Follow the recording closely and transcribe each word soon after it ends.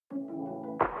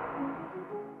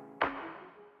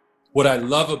what I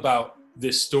love about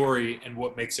this story and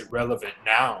what makes it relevant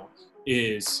now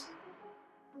is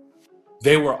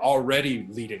they were already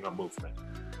leading a movement.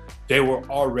 They were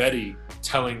already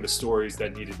telling the stories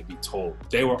that needed to be told.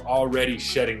 They were already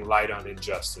shedding light on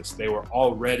injustice. They were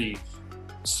already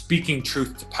speaking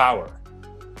truth to power.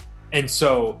 And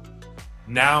so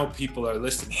now people are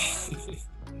listening.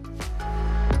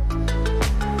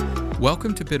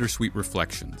 Welcome to Bittersweet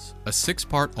Reflections, a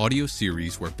 6-part audio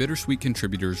series where Bittersweet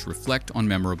contributors reflect on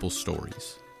memorable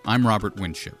stories. I'm Robert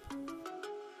Winship.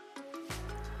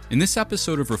 In this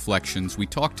episode of Reflections, we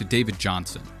talk to David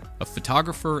Johnson, a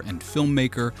photographer and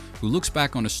filmmaker who looks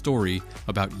back on a story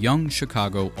about young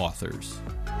Chicago authors.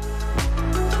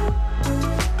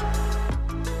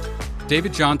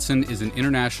 David Johnson is an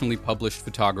internationally published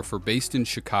photographer based in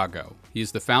Chicago. He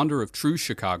is the founder of True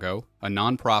Chicago, a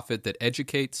nonprofit that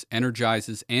educates,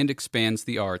 energizes, and expands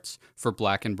the arts for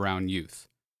Black and Brown youth.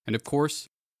 And of course,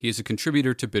 he is a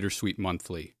contributor to Bittersweet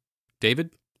Monthly. David,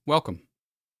 welcome.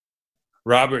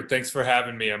 Robert, thanks for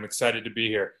having me. I'm excited to be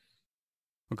here.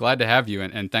 Well, glad to have you,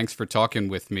 and thanks for talking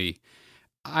with me.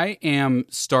 I am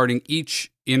starting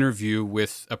each interview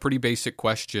with a pretty basic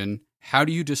question. How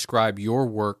do you describe your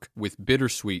work with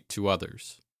Bittersweet to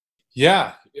others?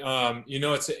 Yeah,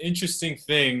 it's an interesting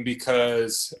thing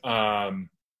because, the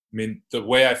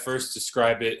way I first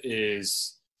describe it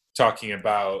is talking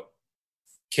about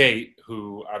Kate,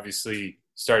 who obviously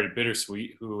started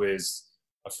Bittersweet, who is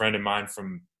a friend of mine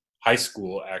from high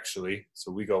school, actually.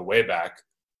 So we go way back.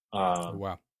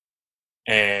 Wow.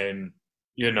 And,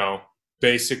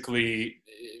 basically,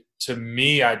 to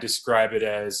me, I describe it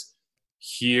as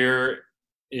here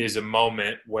is a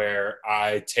moment where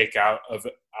I take out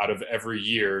of every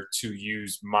year to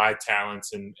use my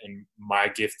talents and my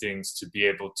giftings to be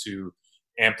able to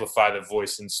amplify the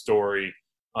voice and story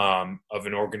of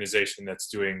an organization that's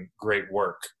doing great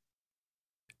work.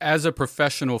 As a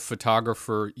professional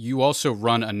photographer, you also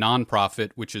run a nonprofit,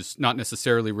 which is not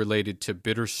necessarily related to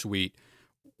Bittersweet.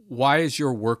 Why is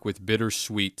your work with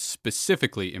Bittersweet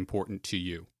specifically important to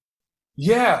you?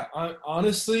 Yeah,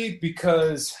 honestly,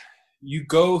 because you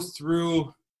go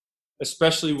through,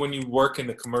 especially when you work in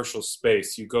the commercial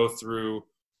space, you go through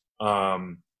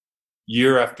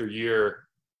year after year,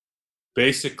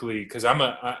 basically, because I'm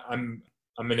an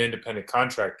independent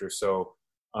contractor, so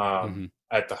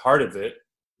at the heart of it,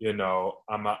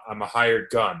 I'm a hired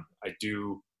gun. I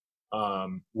do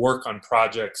work on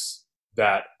projects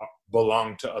that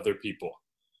belong to other people,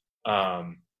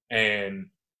 and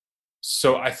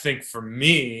so I think for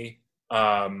me,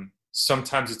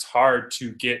 sometimes it's hard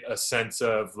to get a sense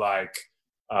of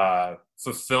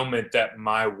fulfillment that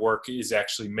my work is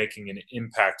actually making an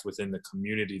impact within the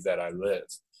community that I live.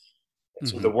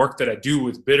 So the work that I do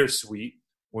with Bittersweet,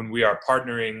 when we are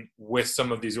partnering with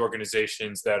some of these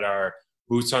organizations that are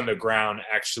boots on the ground,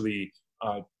 actually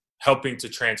helping to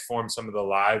transform some of the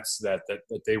lives that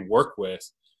they work with,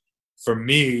 for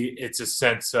me, it's a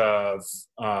sense of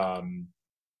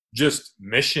just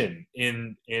mission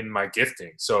in my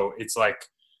gifting. So it's like,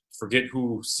 forget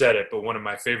who said it, but one of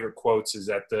my favorite quotes is,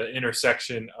 at the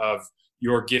intersection of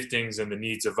your giftings and the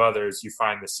needs of others, you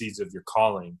find the seeds of your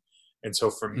calling. And so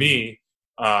for me,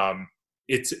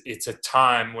 it's a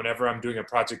time whenever I'm doing a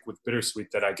project with Bittersweet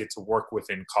that I get to work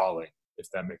within calling, if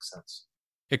that makes sense.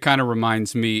 It kind of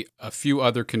reminds me, a few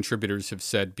other contributors have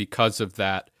said, because of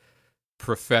that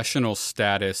professional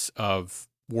status of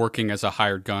working as a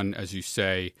hired gun, as you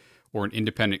say, or an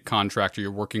independent contractor, you're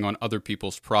working on other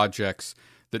people's projects,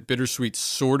 that Bittersweet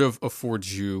sort of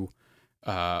affords you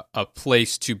a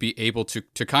place to be able to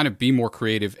kind of be more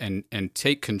creative and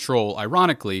take control,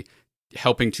 ironically,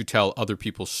 helping to tell other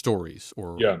people's stories,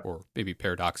 or maybe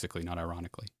paradoxically, not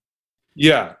ironically.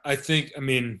 Yeah, I think,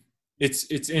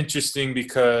 it's interesting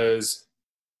because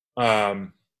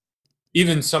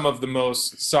even some of the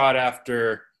most sought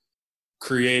after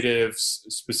creatives,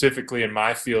 specifically in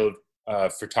my field,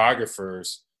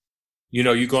 photographers,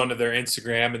 you go onto their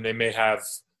Instagram and they may have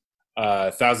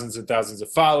thousands and thousands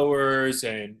of followers,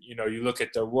 and you look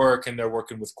at their work and they're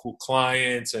working with cool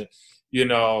clients, and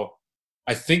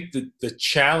I think that the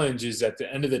challenge is, at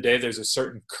the end of the day, there's a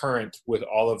certain current with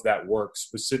all of that work,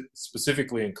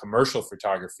 specifically in commercial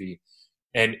photography,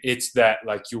 and it's that,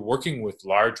 like, you're working with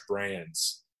large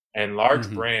brands, and large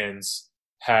brands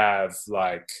have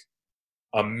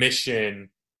a mission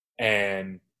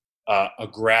and a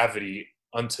gravity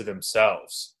unto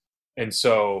themselves. And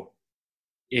so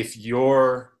if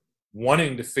you're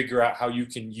wanting to figure out how you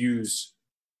can use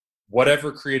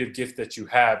whatever creative gift that you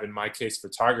have, in my case,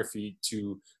 photography,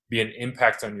 to be an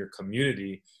impact on your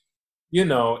community,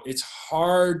 it's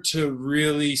hard to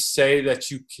really say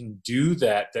that you can do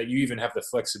that, that you even have the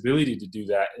flexibility to do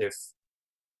that if,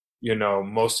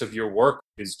 most of your work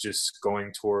is just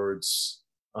going towards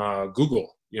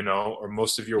Google, or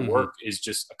most of your Mm-hmm. work is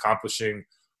just accomplishing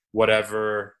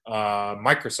whatever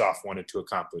Microsoft wanted to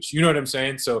accomplish. You know what I'm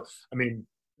saying? So, I mean,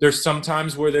 there's some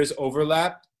times where there's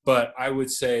overlap, but I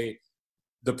would say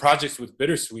the projects with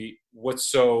Bittersweet, what's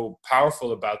so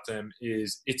powerful about them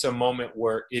is it's a moment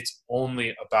where it's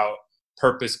only about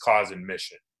purpose, cause, and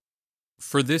mission.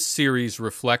 For this series,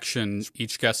 Reflections,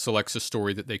 each guest selects a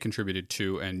story that they contributed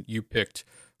to, and you picked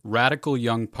Radical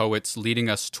Young Poets Leading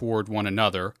Us Toward One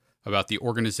Another, about the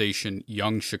organization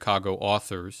Young Chicago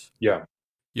Authors. Yeah.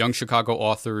 Young Chicago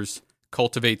Authors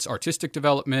cultivates artistic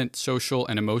development, social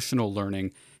and emotional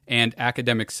learning, and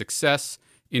academic success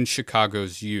in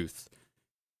Chicago's youth.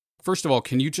 First of all,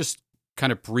 can you just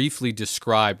kind of briefly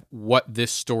describe what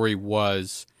this story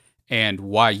was and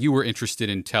why you were interested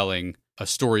in telling a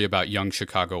story about young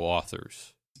Chicago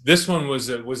authors? This one was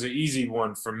an easy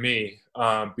one for me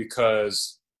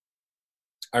because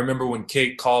I remember when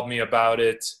Kate called me about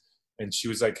it, and she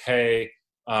was like, "Hey,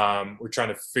 we're trying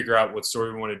to figure out what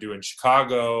story we want to do in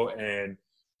Chicago," and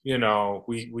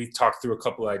we talked through a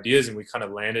couple of ideas, and we kind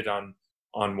of landed on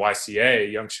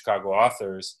YCA, Young Chicago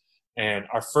Authors, and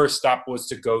our first stop was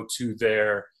to go to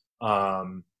their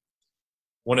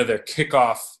one of their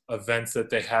kickoff events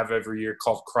that they have every year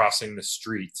called Crossing the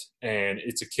Street. And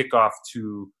it's a kickoff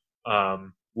to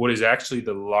what is actually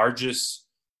the largest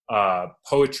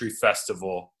poetry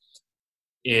festival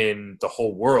in the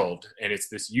whole world. And it's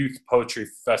this youth poetry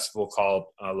festival called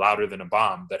Louder Than a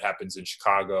Bomb that happens in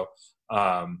Chicago.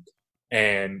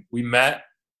 And we met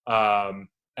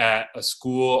at a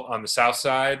school on the South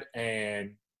Side,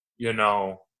 and,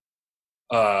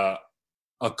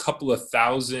 a couple of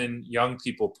thousand young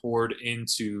people poured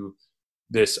into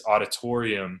this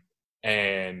auditorium,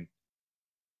 and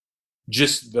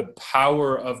just the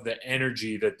power of the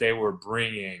energy that they were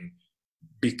bringing,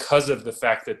 because of the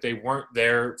fact that they weren't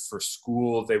there for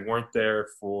school, they weren't there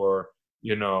for,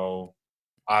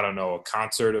 I don't know, a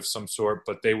concert of some sort,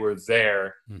 but they were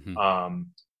there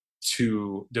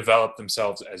to develop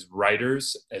themselves as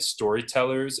writers, as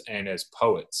storytellers, and as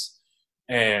poets.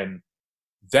 And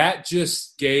that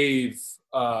just gave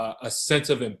a sense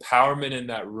of empowerment in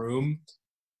that room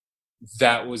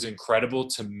that was incredible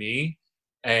to me.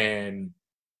 And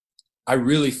I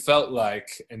really felt like,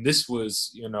 and this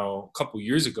was, a couple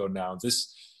years ago now,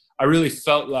 I really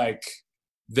felt like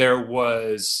there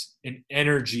was an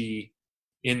energy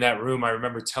in that room. I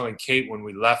remember telling Kate when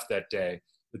we left that day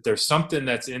that there's something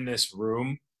that's in this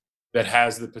room that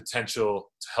has the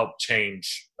potential to help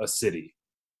change a city.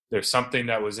 There's something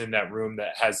that was in that room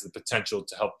that has the potential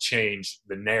to help change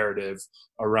the narrative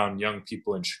around young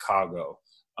people in Chicago.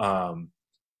 And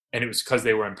it was because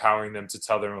they were empowering them to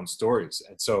tell their own stories.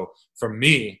 And so for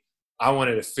me, I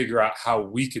wanted to figure out how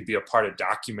we could be a part of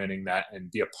documenting that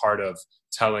and be a part of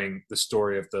telling the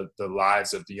story of the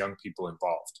lives of the young people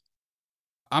involved.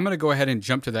 I'm going to go ahead and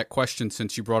jump to that question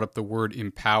since you brought up the word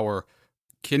empower.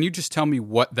 Can you just tell me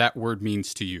what that word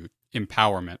means to you,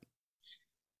 empowerment?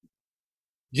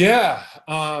 Yeah.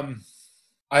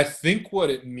 I think what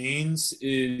it means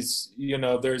is,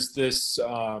 there's this,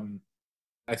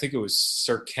 I think it was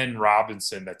Sir Ken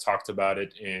Robinson that talked about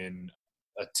it in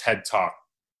a TED Talk.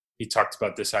 He talked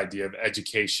about this idea of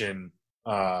education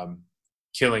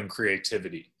killing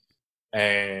creativity.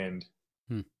 And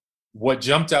what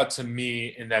jumped out to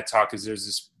me in that talk is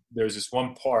there's this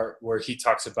one part where he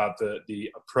talks about the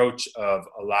approach of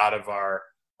a lot of our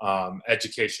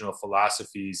educational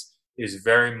philosophies is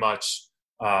very much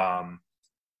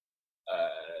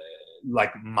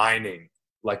like mining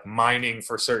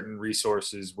for certain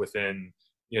resources within,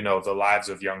 the lives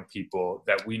of young people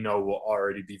that we know will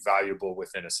already be valuable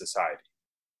within a society.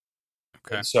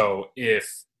 Okay. And so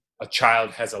if a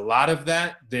child has a lot of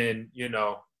that, then,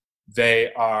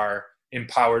 they are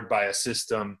empowered by a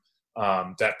system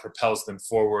that propels them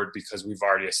forward because we've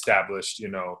already established,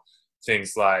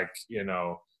 things like,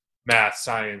 math,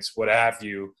 science, what have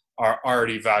you, are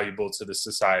already valuable to the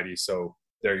society. So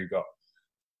there you go.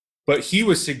 But he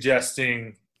was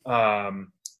suggesting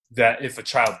that if a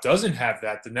child doesn't have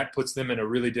that, then that puts them in a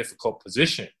really difficult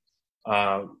position.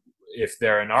 If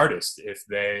they're an artist, if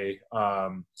they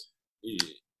are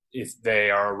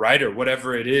a writer,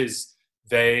 whatever it is,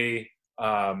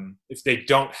 if they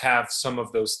don't have some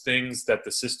of those things that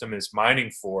the system is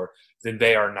mining for, then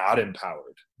they are not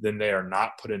empowered. Then they are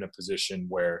not put in a position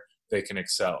where they can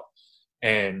excel.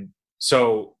 And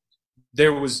so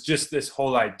there was just this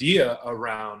whole idea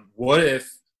around, what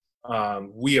if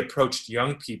we approached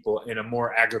young people in a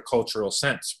more agricultural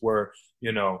sense, where,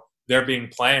 you know, they're being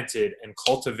planted and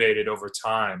cultivated over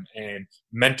time, and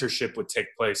mentorship would take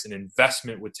place and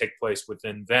investment would take place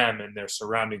within them and their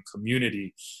surrounding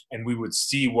community. And we would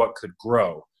see what could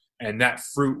grow. And that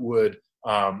fruit would,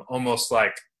 almost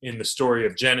like in the story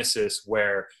of Genesis,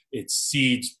 where it's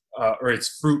seeds, or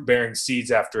it's fruit bearing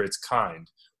seeds after its kind,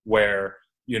 where,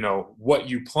 you know, what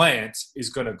you plant is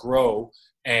going to grow,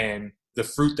 and the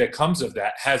fruit that comes of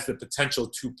that has the potential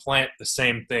to plant the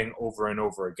same thing over and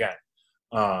over again.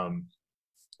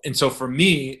 And so for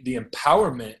me, the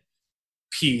empowerment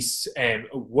piece and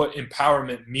what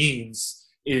empowerment means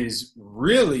is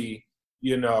really,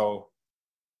 you know,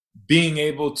 being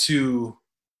able to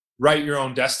write your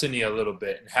own destiny a little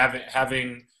bit, and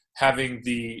having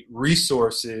the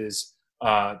resources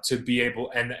to be able,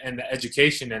 and the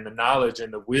education and the knowledge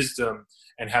and the wisdom,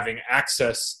 and having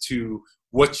access to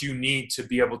what you need to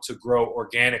be able to grow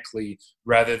organically,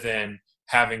 rather than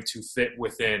having to fit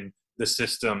within the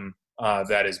system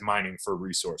that is mining for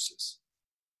resources.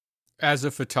 As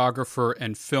a photographer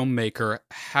and filmmaker,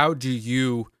 how do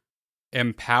you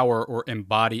empower or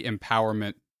embody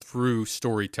empowerment through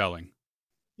storytelling?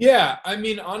 Yeah, I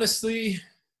mean, honestly,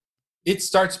 it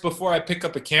starts before I pick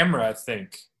up a camera. I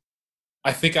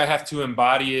think I have to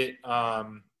embody it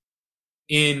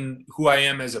in who I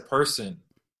am as a person,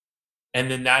 and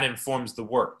then that informs the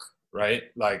work, right?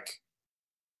 Like,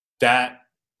 that,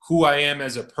 who I am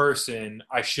as a person,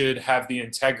 I should have the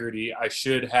integrity, I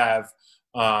should have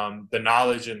the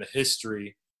knowledge and the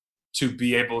history to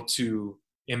be able to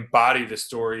embody the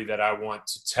story that I want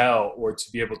to tell, or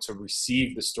to be able to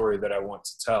receive the story that I want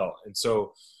to tell. And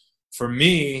so for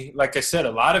me, like I said,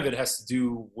 a lot of it has to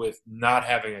do with not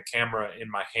having a camera in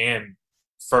my hand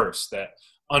first, that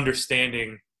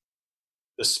understanding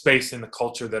the space and the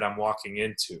culture that I'm walking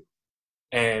into,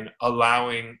 and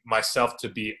allowing myself to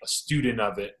be a student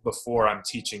of it before I'm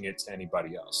teaching it to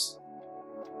anybody else.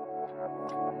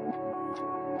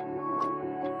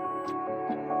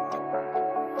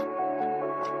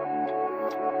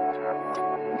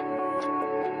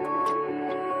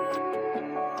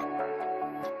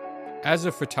 As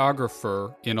a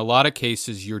photographer, in a lot of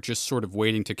cases, you're just sort of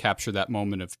waiting to capture that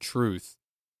moment of truth.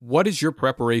 What does your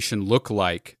preparation look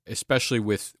like, especially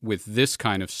with this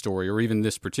kind of story, or even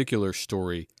this particular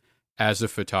story, as a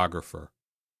photographer?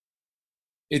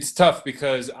 It's tough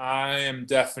because I am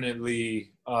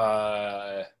definitely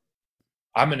I'm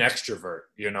an extrovert.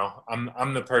 You know,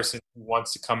 I'm the person who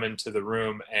wants to come into the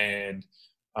room and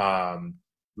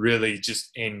really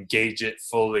just engage it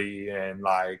fully, and,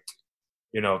 like,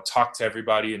 you know, talk to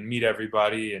everybody and meet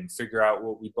everybody and figure out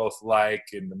what we both like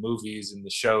in the movies and the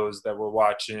shows that we're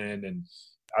watching. And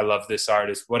I love this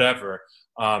artist, whatever.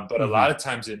 But a lot of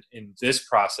times in this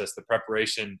process, the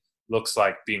preparation looks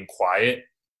like being quiet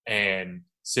and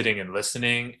sitting and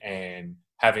listening and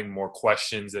having more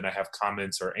questions than I have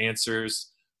comments or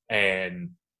answers,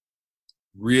 and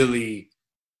really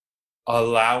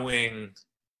allowing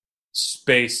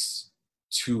space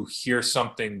to hear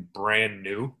something brand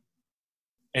new.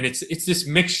 And it's this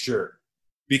mixture,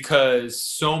 because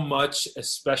so much,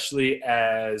 especially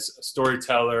as a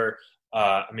storyteller,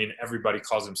 I mean, everybody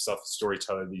calls himself a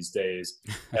storyteller these days,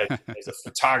 as a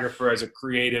photographer, as a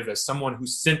creative, as someone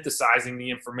who's synthesizing the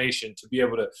information to be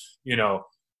able to, you know,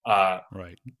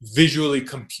 Right. visually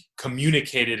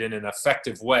communicate it in an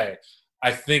effective way.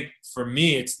 I think for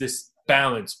me, it's this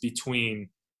balance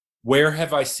between, where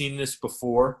have I seen this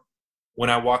before when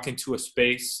I walk into a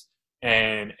space,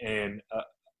 and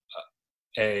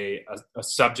a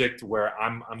subject where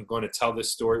I'm going to tell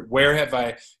this story. Where have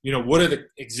I, you know, what are the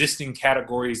existing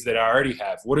categories that I already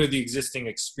have? What are the existing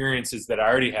experiences that I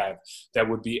already have that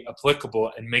would be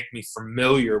applicable and make me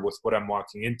familiar with what I'm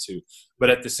walking into? But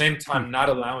at the same time, not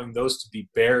allowing those to be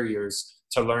barriers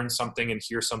to learn something and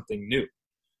hear something new.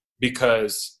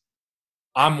 Because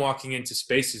I'm walking into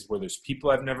spaces where there's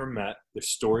people I've never met, there's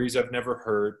stories I've never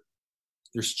heard,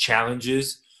 there's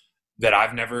challenges that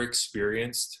I've never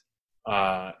experienced.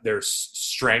 There's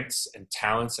strengths and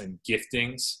talents and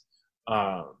giftings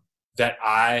that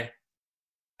I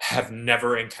have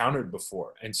never encountered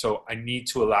before. And so I need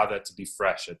to allow that to be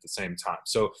fresh at the same time.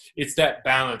 So it's that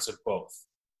balance of both.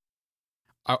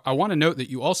 I want to note that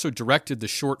you also directed the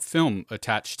short film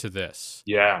attached to this.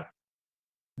 Yeah.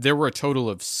 There were a total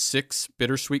of 6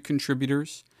 Bittersweet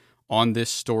contributors on this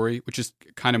story, which is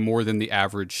kind of more than the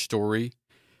average story.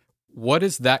 What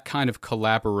does that kind of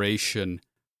collaboration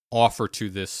offer to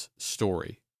this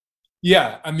story?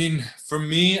 Yeah, I mean, for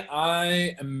me,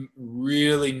 I am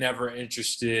really never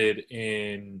interested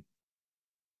in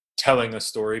telling a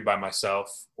story by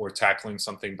myself or tackling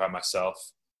something by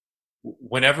myself.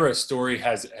 Whenever a story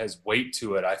has weight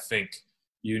to it, I think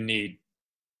you need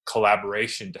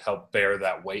collaboration to help bear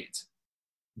that weight.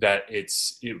 That it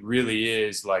really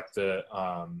is like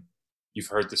you've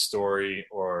heard the story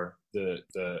or the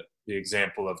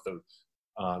example of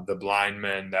the blind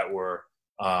men that were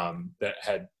that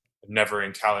had never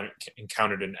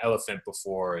encountered an elephant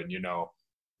before, and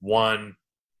one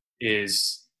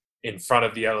is in front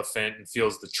of the elephant and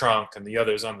feels the trunk, and the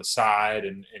other's on the side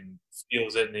and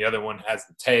feels it, and the other one has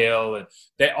the tail, and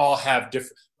they all have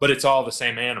different, but it's all the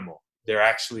same animal. They're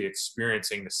actually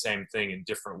experiencing the same thing in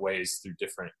different ways through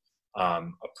different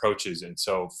approaches. And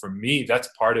so for me, that's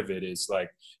part of it, is like,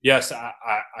 yes,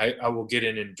 I will get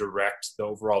in and direct the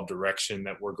overall direction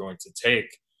that we're going to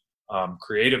take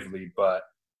creatively, but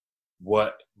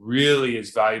what really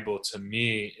is valuable to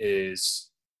me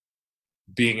is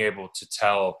being able to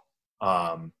tell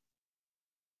a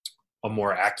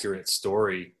more accurate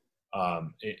story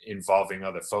involving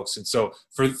other folks. And so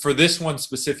for this one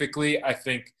specifically, I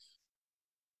think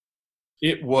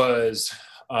it was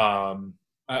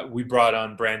we brought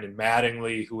on Brandon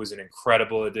Mattingly, who was an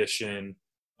incredible addition.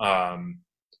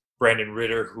 Brandon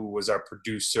Ritter, who was our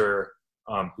producer,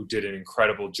 who did an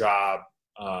incredible job.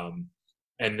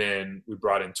 And then we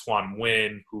brought in Tuan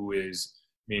Nguyen, who is,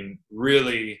 I mean,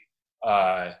 really,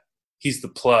 he's the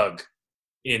plug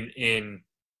in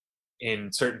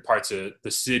certain parts of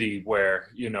the city where,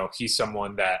 he's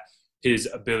someone that his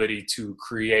ability to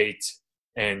create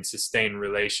and sustain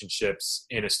relationships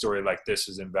in a story like this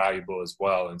is invaluable as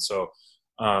well. And so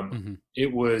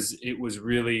it was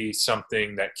really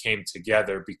something that came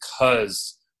together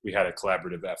because we had a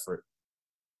collaborative effort.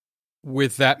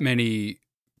 With that many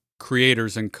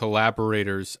creators and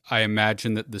collaborators, I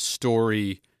imagine that the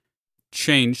story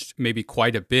changed maybe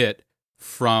quite a bit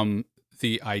from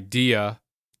the idea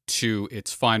to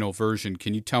its final version.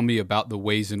 Can you tell me about the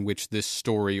ways in which this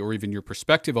story, or even your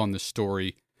perspective on the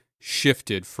story,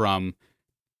 shifted from,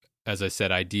 as I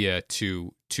said, idea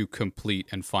to complete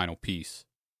and final piece?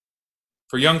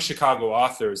 For young Chicago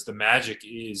authors, the magic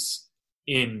is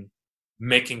in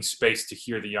making space to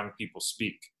hear the young people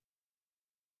speak.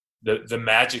 The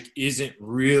magic isn't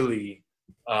really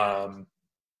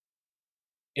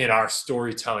in our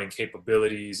storytelling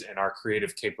capabilities and our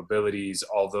creative capabilities,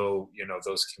 although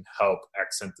those can help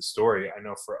accent the story. I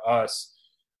know for us,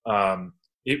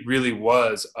 it really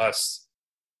was us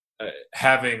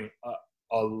having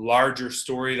a larger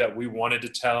story that we wanted to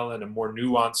tell, and a more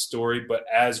nuanced story. But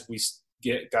as we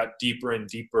got deeper and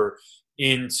deeper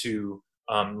into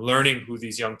learning who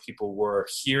these young people were,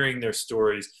 hearing their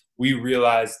stories, we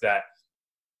realized that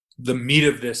the meat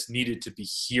of this needed to be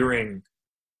hearing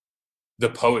the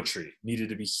poetry, needed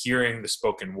to be hearing the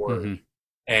spoken word,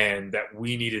 and that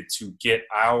we needed to get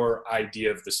our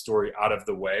idea of the story out of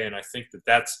the way. And I think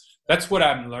that's what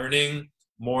I'm learning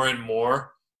more and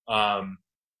more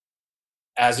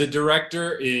as a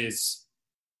director.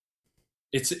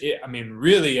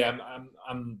 Really,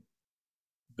 I'm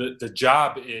the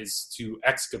job is to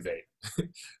excavate.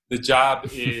 The job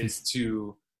is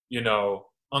to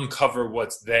uncover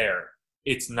what's there.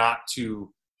 It's not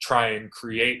to try and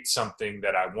create something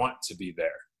that I want to be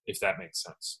there, if that makes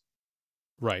sense.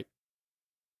 Right.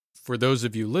 For those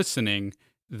of you listening,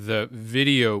 the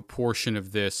video portion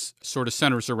of this sort of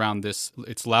centers around this.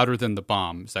 It's Louder Than the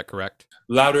Bomb. Is that correct?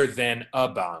 Louder Than a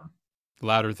Bomb.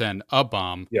 Louder Than a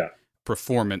Bomb. Yeah.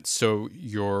 Performance. So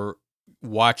you're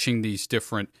watching these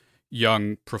different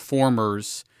young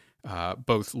performers,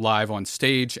 both live on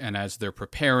stage and as they're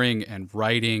preparing and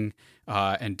writing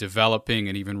and developing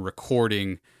and even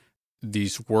recording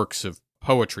these works of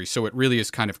poetry. So it really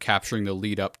is kind of capturing the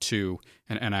lead up to,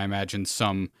 and I imagine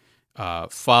some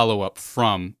follow-up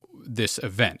from this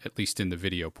event, at least in the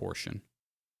video portion.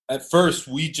 At first,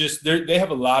 they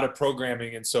have a lot of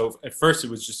programming, and so at first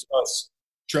it was just us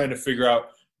trying to figure out,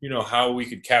 how we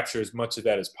could capture as much of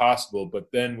that as possible. But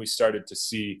then we started to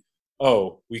see,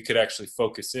 we could actually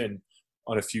focus in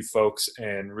on a few folks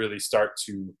and really start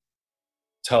to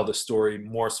tell the story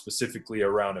more specifically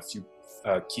around a few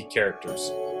key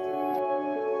characters.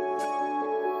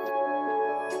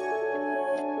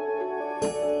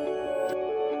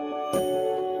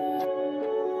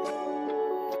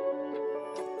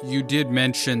 You did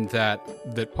mention that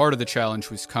part of the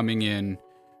challenge was coming in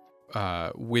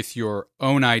with your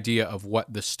own idea of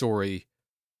what the story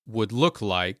would look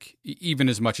like, even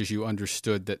as much as you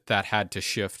understood that had to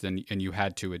shift and you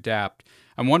had to adapt.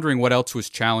 I'm wondering what else was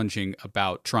challenging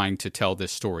about trying to tell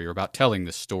this story, or about telling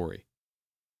this story.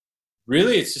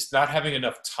 Really, it's just not having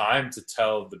enough time to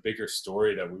tell the bigger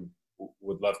story that we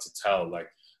would love to tell. Like,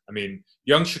 I mean,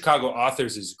 Young Chicago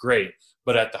Authors is great,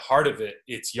 but at the heart of it,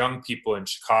 it's young people in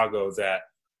Chicago that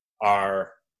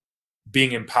are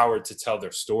being empowered to tell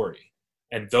their story.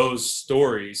 And those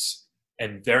stories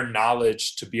and their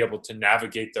knowledge to be able to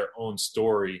navigate their own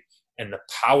story and the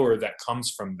power that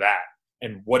comes from that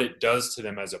and what it does to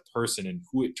them as a person and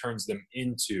who it turns them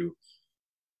into,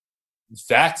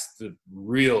 that's the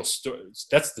real story.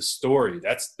 That's the story.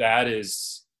 That's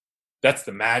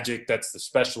the magic. That's the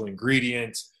special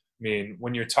ingredient. I mean,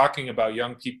 when you're talking about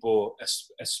young people,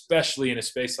 especially in a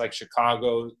space like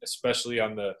Chicago, especially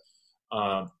on the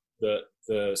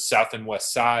South and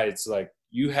West sides, like,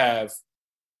 you have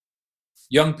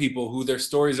young people who their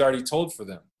story is already told for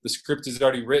them. The script is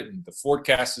already written. The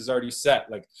forecast is already set,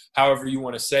 like however you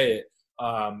want to say it.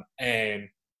 And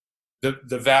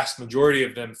the vast majority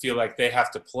of them feel like they have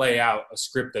to play out a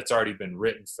script that's already been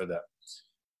written for them.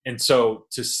 And so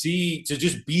to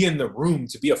just be in the room,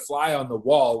 to be a fly on the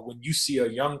wall when you see a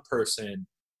young person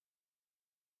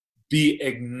be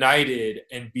ignited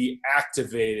and be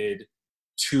activated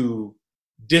to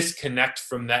disconnect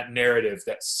from that narrative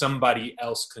that somebody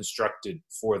else constructed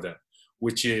for them,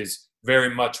 which is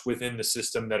very much within the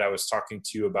system that I was talking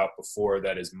to you about before,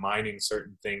 that is mining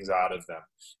certain things out of them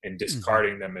and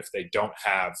discarding them if they don't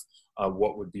have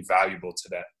what would be valuable to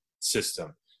that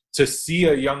system. To see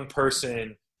a young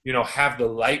person, have the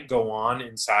light go on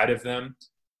inside of them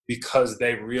because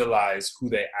they realize who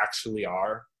they actually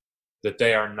are, that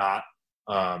they are not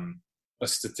a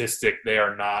statistic. They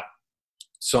are not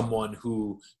someone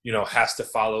who, has to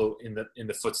follow in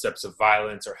the footsteps of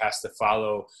violence or has to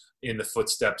follow in the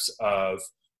footsteps of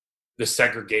the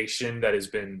segregation that has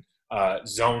been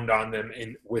zoned on them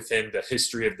within the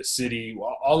history of the city.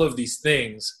 All of these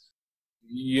things,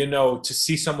 to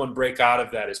see someone break out of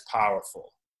that is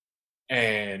powerful.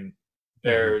 And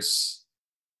there's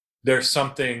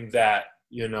something that,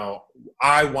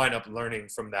 I wind up learning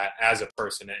from that as a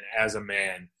person and as a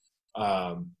man,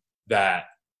 that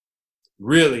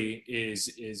really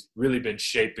is really been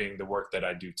shaping the work that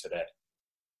I do today.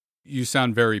 You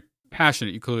sound very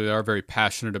passionate. You clearly are very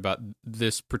passionate about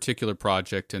this particular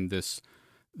project and this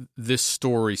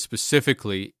story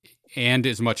specifically, and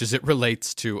as much as it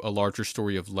relates to a larger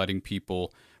story of letting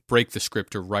people break the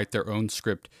script or write their own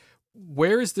script.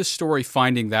 Where is this story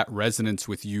finding that resonance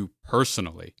with you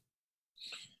personally?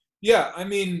 Yeah, I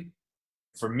mean,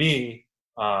 for me,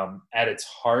 at its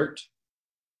heart,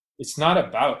 it's not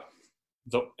about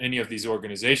any of these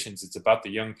organizations. It's about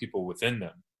the young people within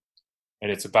them. And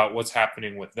it's about what's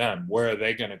happening with them. Where are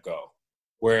they going to go?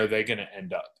 Where are they going to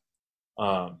end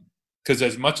up? Because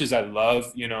as much as I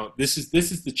love, this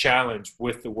is the challenge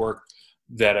with the work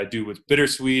that I do with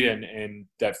Bittersweet and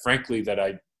that frankly that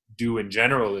I do in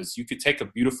general, is you could take a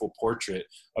beautiful portrait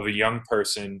of a young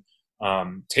person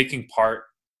taking part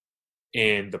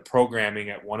in the programming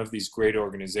at one of these great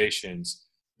organizations.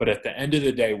 But at the end of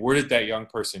the day, where did that young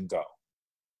person go?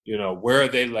 Where are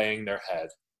they laying their head?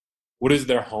 What is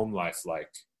their home life like?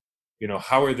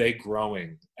 How are they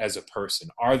growing as a person?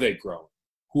 Are they growing?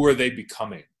 Who are they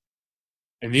becoming?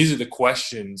 And these are the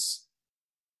questions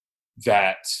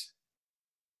that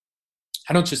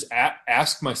I don't just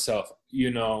ask myself,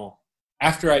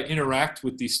 after I interact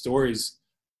with these stories,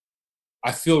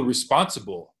 I feel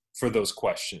responsible for those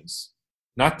questions.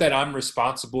 Not that I'm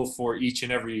responsible for each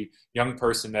and every young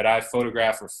person that I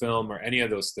photograph or film or any of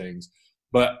those things,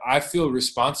 but I feel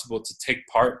responsible to take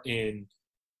part in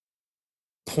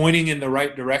pointing in the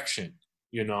right direction.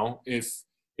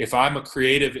 If I'm a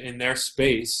creative in their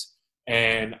space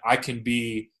and I can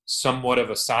be somewhat of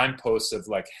a signpost of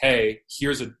like, hey,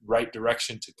 here's a right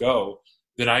direction to go,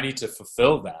 then I need to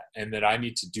fulfill that, and that I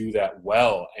need to do that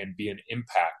well and be an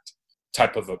impact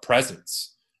type of a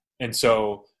presence. And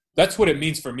so that's what it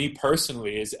means for me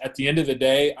personally, is at the end of the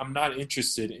day, I'm not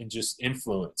interested in just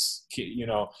influence.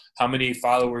 How many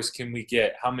followers can we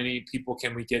get? How many people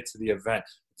can we get to the event?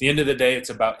 At the end of the day, it's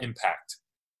about impact.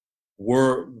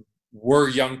 Were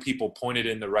young people pointed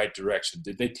in the right direction?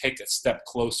 Did they take a step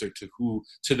closer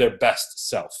to their best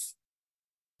self?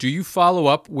 Do you follow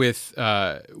up with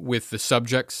the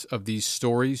subjects of these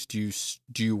stories? Do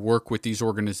you work with these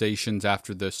organizations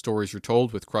after the stories are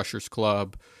told, with Crushers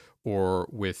Club or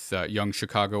with Young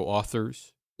Chicago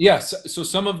Authors? Yes. So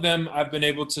some of them I've been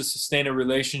able to sustain a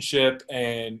relationship,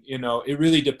 and it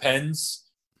really depends.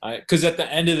 Because at the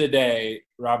end of the day,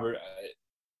 Robert,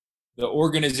 the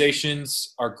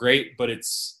organizations are great, but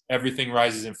it's everything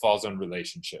rises and falls on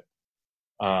relationship.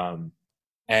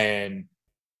 And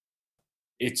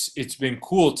it's been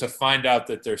cool to find out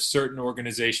that there's certain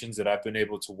organizations that I've been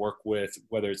able to work with,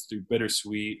 whether it's through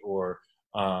Bittersweet or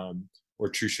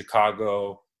True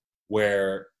Chicago,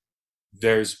 where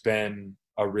there's been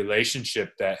a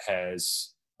relationship that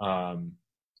has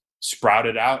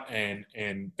sprouted out and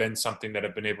been something that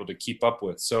I've been able to keep up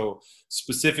with. So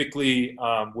specifically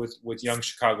with Young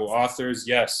Chicago Authors,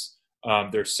 yes,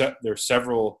 there's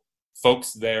several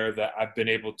folks there that I've been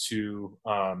able to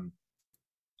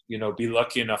be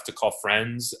lucky enough to call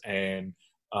friends, and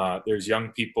there's young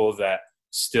people that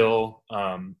still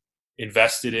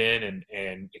invested in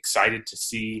and excited to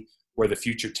see where the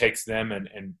future takes them,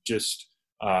 and just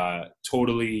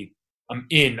totally I'm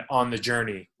in on the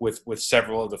journey with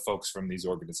several of the folks from these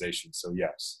organizations. So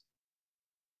yes.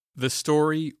 The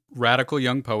story, Radical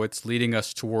Young Poets Leading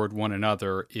Us Toward One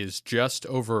Another, is just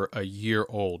over a year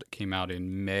old. It came out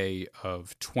in May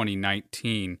of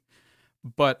 2019.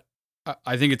 But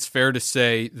I think it's fair to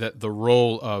say that the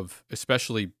role of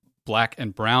especially Black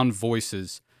and brown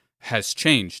voices has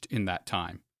changed in that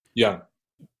time. Yeah.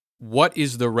 What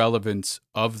is the relevance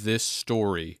of this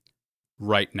story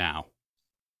right now?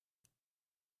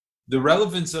 The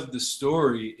relevance of the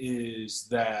story is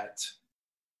that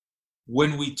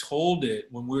when we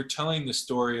were telling the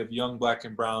story of young Black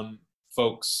and brown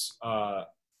folks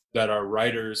that are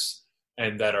writers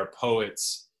and that are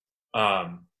poets,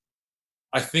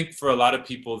 I think for a lot of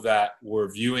people that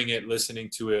were viewing it, listening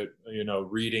to it,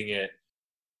 reading it,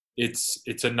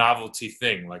 it's a novelty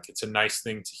thing. Like, it's a nice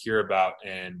thing to hear about,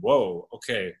 and whoa,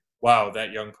 okay, wow,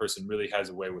 that young person really has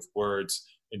a way with words,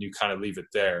 and you kind of leave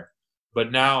it there. But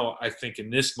now I think in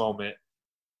this moment,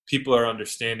 people are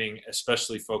understanding,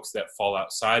 especially folks that fall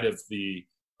outside of the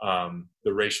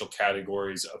racial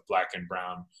categories of Black and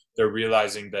brown. They're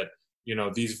realizing that,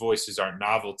 these voices aren't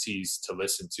novelties to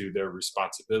listen to, they're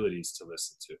responsibilities to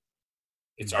listen to.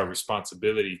 It's our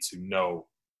responsibility to know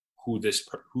who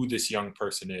this young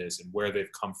person is and where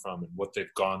they've come from and what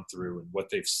they've gone through and what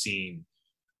they've seen.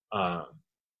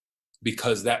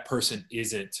 Because that person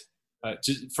isn't,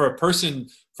 just for a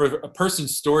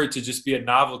person's story to just be a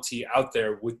novelty out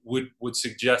there would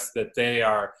suggest that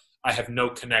I have no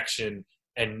connection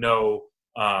and no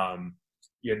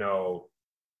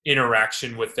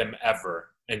interaction with them ever,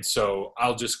 and so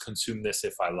I'll just consume this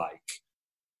if I like.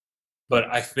 But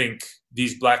I think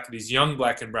these young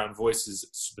Black and brown voices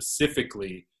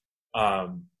specifically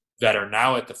that are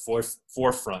now at the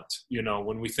forefront,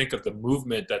 when we think of the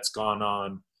movement that's gone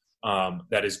on,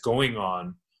 that is going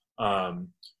on,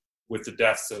 with the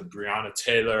deaths of Breonna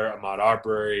Taylor, Ahmaud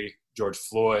Arbery, George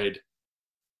Floyd,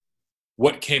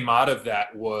 what came out of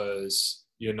that was,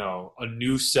 a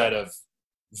new set of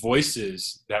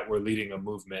voices that were leading a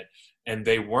movement, and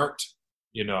they weren't,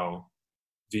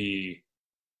 the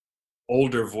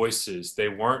older voices. They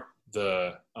weren't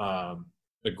the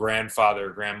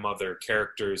grandmother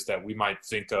characters that we might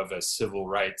think of as civil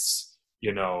rights,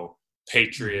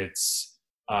 patriots.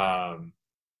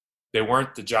 They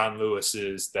weren't the John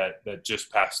Lewises that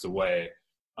just passed away.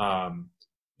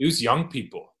 It was young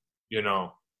people,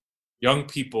 young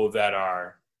people that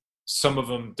are, some of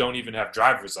them don't even have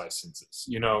driver's licenses.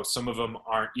 Some of them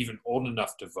aren't even old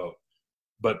enough to vote.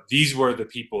 But these were the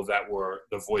people that were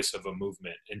the voice of a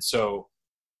movement. And so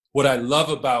what I love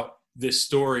about this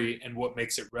story and what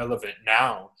makes it relevant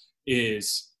now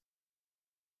is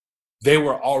they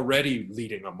were already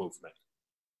leading a movement.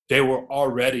 They were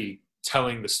already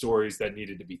telling the stories that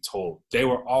needed to be told. They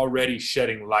were already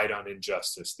shedding light on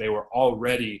injustice. They were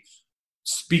already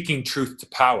speaking truth to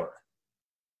power.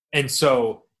 And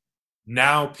so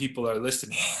now people are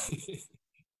listening,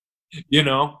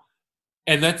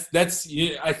 and that's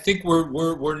I think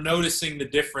we're noticing the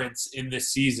difference in this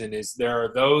season. Is there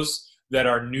are those that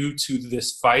are new to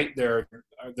this fight. There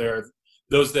are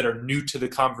those that are new to the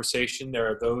conversation. There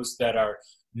are those that are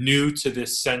new to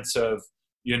this sense of,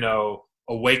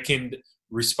 awakened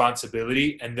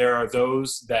responsibility. And there are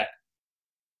those that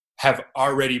have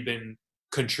already been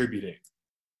contributing.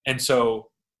 And so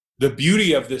the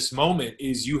beauty of this moment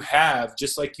is you have,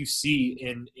 just like you see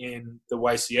in the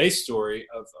YCA story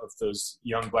of those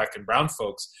young Black and brown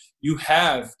folks, you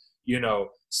have,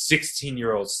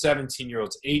 16-year-olds,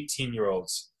 17-year-olds,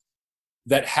 18-year-olds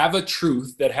that have a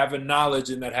truth, that have a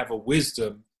knowledge, and that have a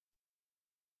wisdom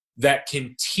that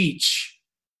can teach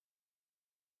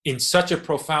in such a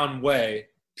profound way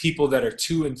people that are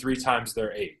 2 and 3 times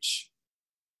their age,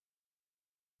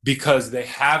 because they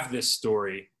have this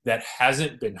story that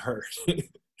hasn't been heard.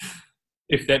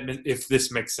 if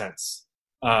this makes sense.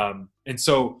 And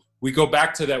so we go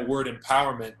back to that word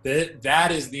empowerment.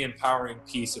 That is the empowering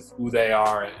piece of who they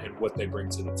are and what they bring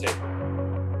to the table.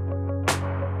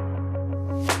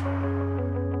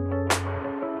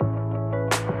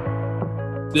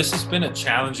 This has been a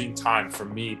challenging time for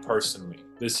me personally.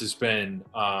 This has been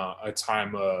a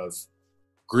time of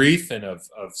grief and of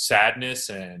sadness.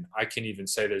 And I can even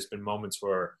say there's been moments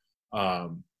where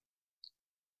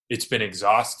it's been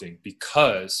exhausting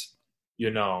because,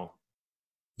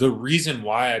 the reason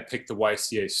why I picked the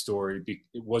YCA story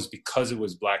was because it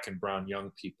was Black and brown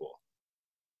young people.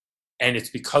 And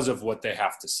it's because of what they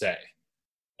have to say.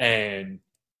 And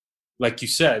like you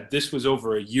said, this was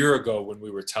over a year ago when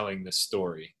we were telling this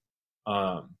story.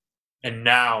 And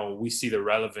now we see the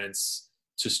relevance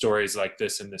to stories like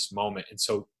this in this moment. And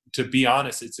so, to be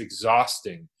honest, it's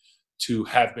exhausting to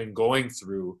have been going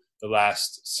through the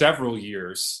last several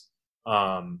years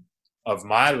of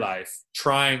my life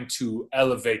trying to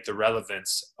elevate the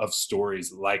relevance of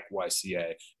stories like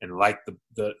YCA and like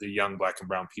the young Black and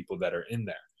brown people that are in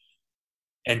there.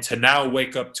 And to now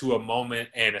wake up to a moment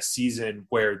and a season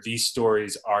where these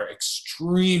stories are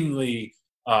extremely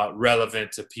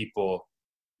relevant to people,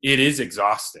 it is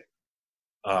exhausting.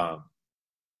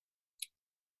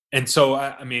 And so,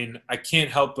 I can't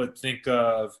help but think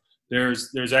of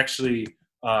there's actually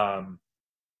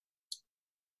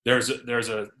there's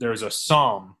a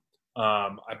psalm.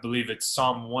 I believe it's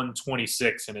Psalm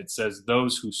 126, and it says,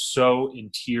 "Those who sow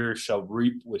in tears shall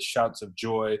reap with shouts of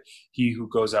joy. He who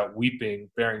goes out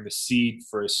weeping, bearing the seed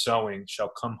for his sowing, shall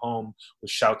come home with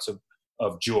shouts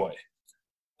of joy."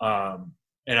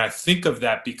 And I think of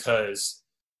that because,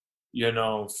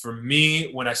 for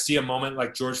me, when I see a moment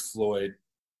like George Floyd,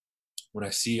 when I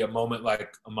see a moment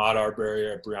like Ahmaud Arbery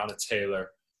or Breonna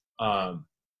Taylor,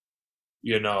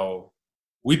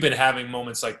 we've been having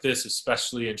moments like this,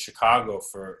 especially in Chicago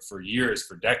for years,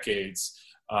 for decades.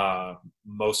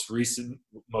 Most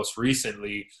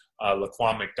recently,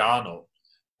 Laquan McDonald.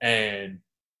 And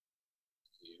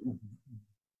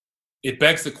it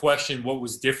begs the question, what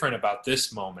was different about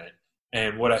this moment?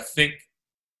 And what I think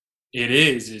it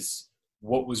is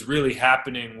what was really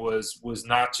happening was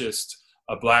not just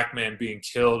a Black man being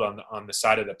killed on the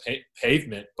side of the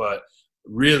pavement, but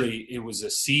really it was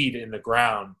a seed in the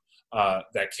ground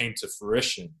that came to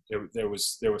fruition. There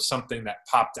was something that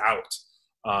popped out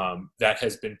that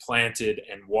has been planted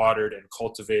and watered and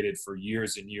cultivated for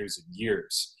years and years and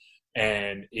years.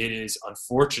 And it is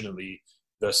unfortunately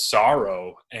the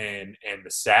sorrow and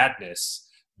the sadness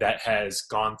that has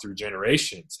gone through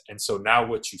generations. And so now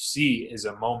what you see is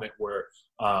a moment where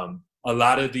a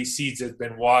lot of these seeds have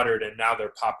been watered and now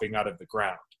they're popping out of the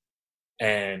ground.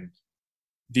 And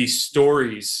these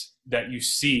stories that you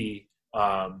see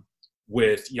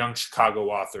with young Chicago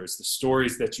authors, the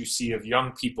stories that you see of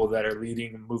young people that are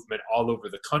leading a movement all over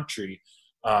the country,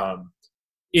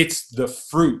 it's the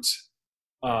fruit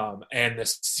and the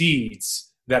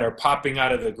seeds that are popping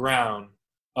out of the ground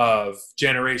of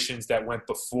generations that went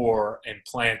before and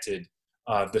planted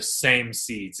the same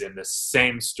seeds and the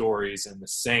same stories and the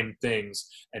same things,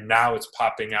 and now it's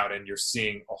popping out and you're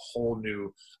seeing a whole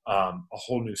new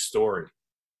story.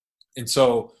 And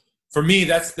so for me,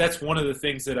 that's one of the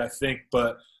things that I think.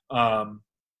 But the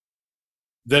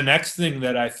next thing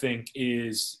that I think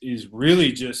is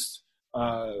really just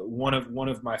one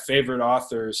of my favorite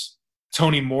authors,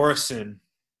 Toni Morrison.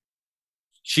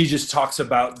 She just talks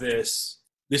about this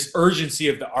urgency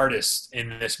of the artist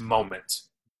in this moment.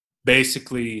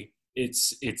 Basically,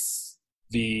 it's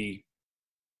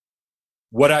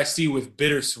what I see with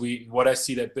Bittersweet and what I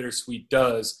see that Bittersweet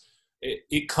does.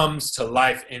 It comes to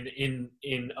life in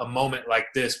a moment like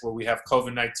this, where we have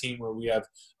COVID-19, where we have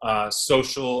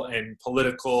social and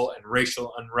political and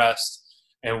racial unrest.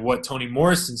 And what Toni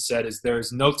Morrison said is, there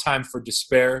is no time for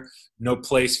despair, no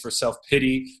place for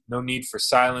self-pity, no need for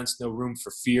silence, no room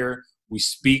for fear. We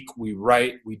speak, we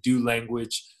write, we do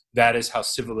language. That is how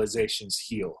civilizations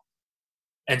heal.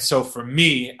 And so for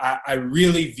me, I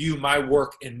really view my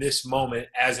work in this moment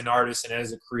as an artist and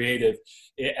as a creative,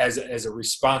 as a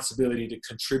responsibility to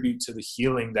contribute to the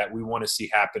healing that we want to see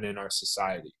happen in our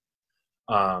society.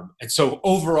 And so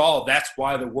overall, that's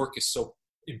why the work is so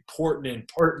important and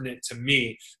pertinent to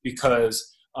me,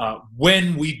 because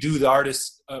when we do the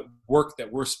artist work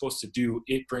that we're supposed to do,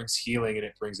 it brings healing and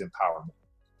it brings empowerment.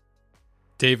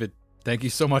 David, thank you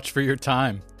so much for your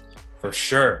time. For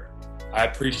sure. I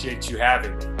appreciate you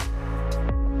having me.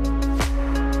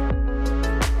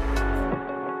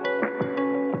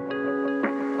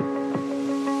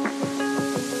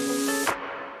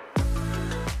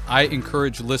 I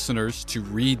encourage listeners to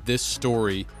read this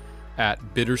story at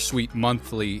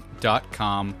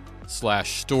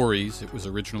bittersweetmonthly.com/stories. It was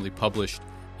originally published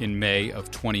in May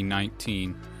of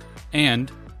 2019.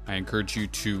 And I encourage you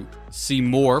to see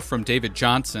more from David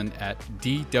Johnson at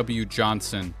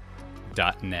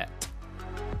dwjohnson.net.